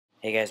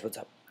Hey guys, what's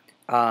up?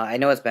 I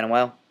know it's been a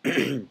while,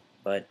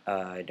 but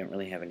I don't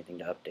really have anything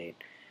to update.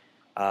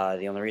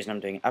 The only reason I'm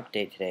doing an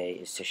update today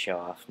is to show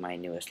off my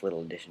newest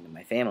little addition to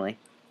my family,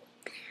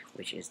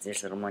 which is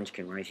this little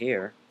munchkin right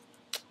here.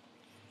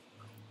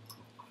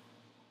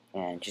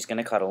 And she's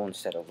gonna cuddle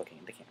instead of looking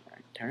at the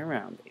camera. Turn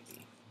around,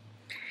 baby.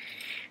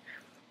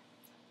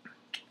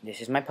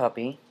 This is my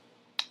puppy.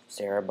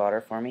 Sarah bought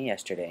her for me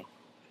yesterday.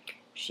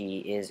 She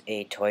is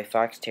a toy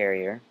fox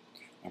terrier,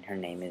 and her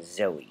name is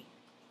Zoey.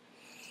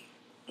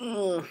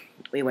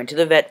 We went to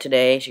the vet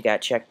today. She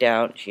got checked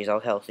out. She's all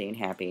healthy and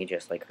happy,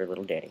 just like her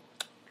little daddy.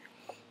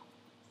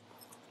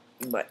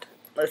 But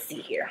let's see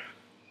here.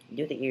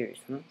 Do the ears,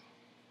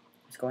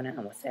 What's going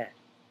on? What's that?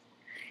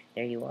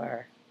 There you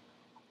are.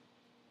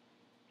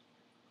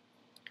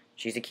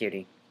 She's a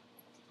cutie.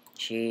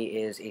 She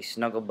is a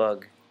snuggle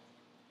bug.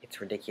 It's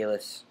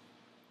ridiculous.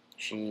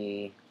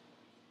 She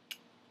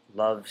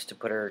loves to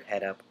put her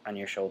head up on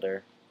your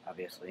shoulder,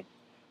 obviously,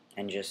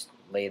 and just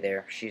lay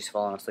there. She's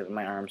fallen asleep in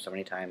my arms so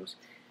many times.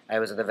 I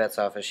was at the vet's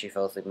office. She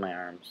fell asleep in my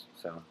arms,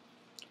 so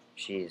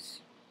she's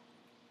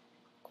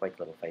quite a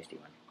little feisty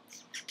one.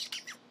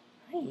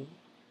 Hi.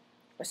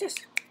 What's this?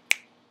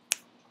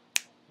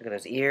 Look at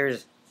those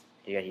ears.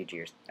 You got huge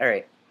ears.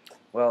 Alright.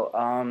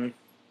 Well,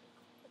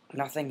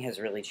 nothing has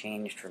really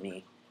changed for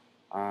me.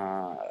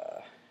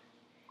 I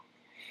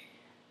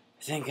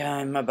think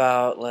I'm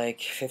about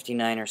like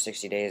 59 or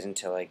 60 days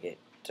until I get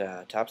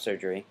top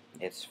surgery.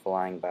 It's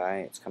flying by.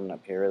 It's coming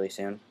up here really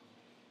soon.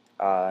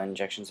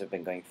 Injections have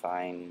been going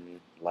fine.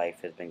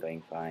 Life has been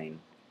going fine.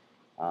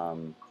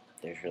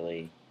 There's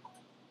really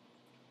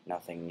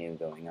nothing new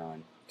going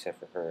on except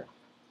for her.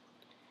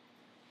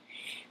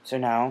 So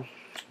now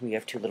we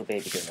have two little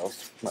baby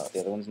girls. Well,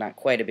 the other one's not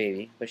quite a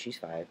baby, but she's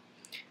 5.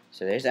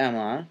 So there's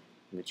Emma,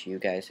 which you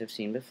guys have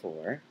seen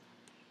before,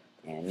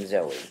 and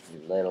Zoey,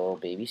 little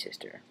baby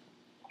sister.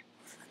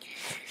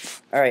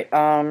 Alright,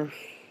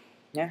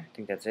 yeah, I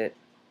think that's it.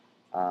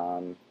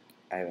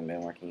 I haven't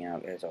been working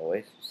out as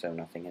always, so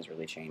nothing has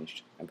really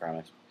changed, I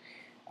promise.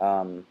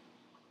 Yeah,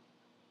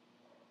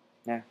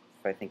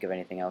 if I think of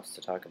anything else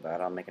to talk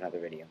about, I'll make another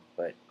video,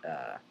 but,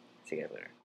 see you guys later.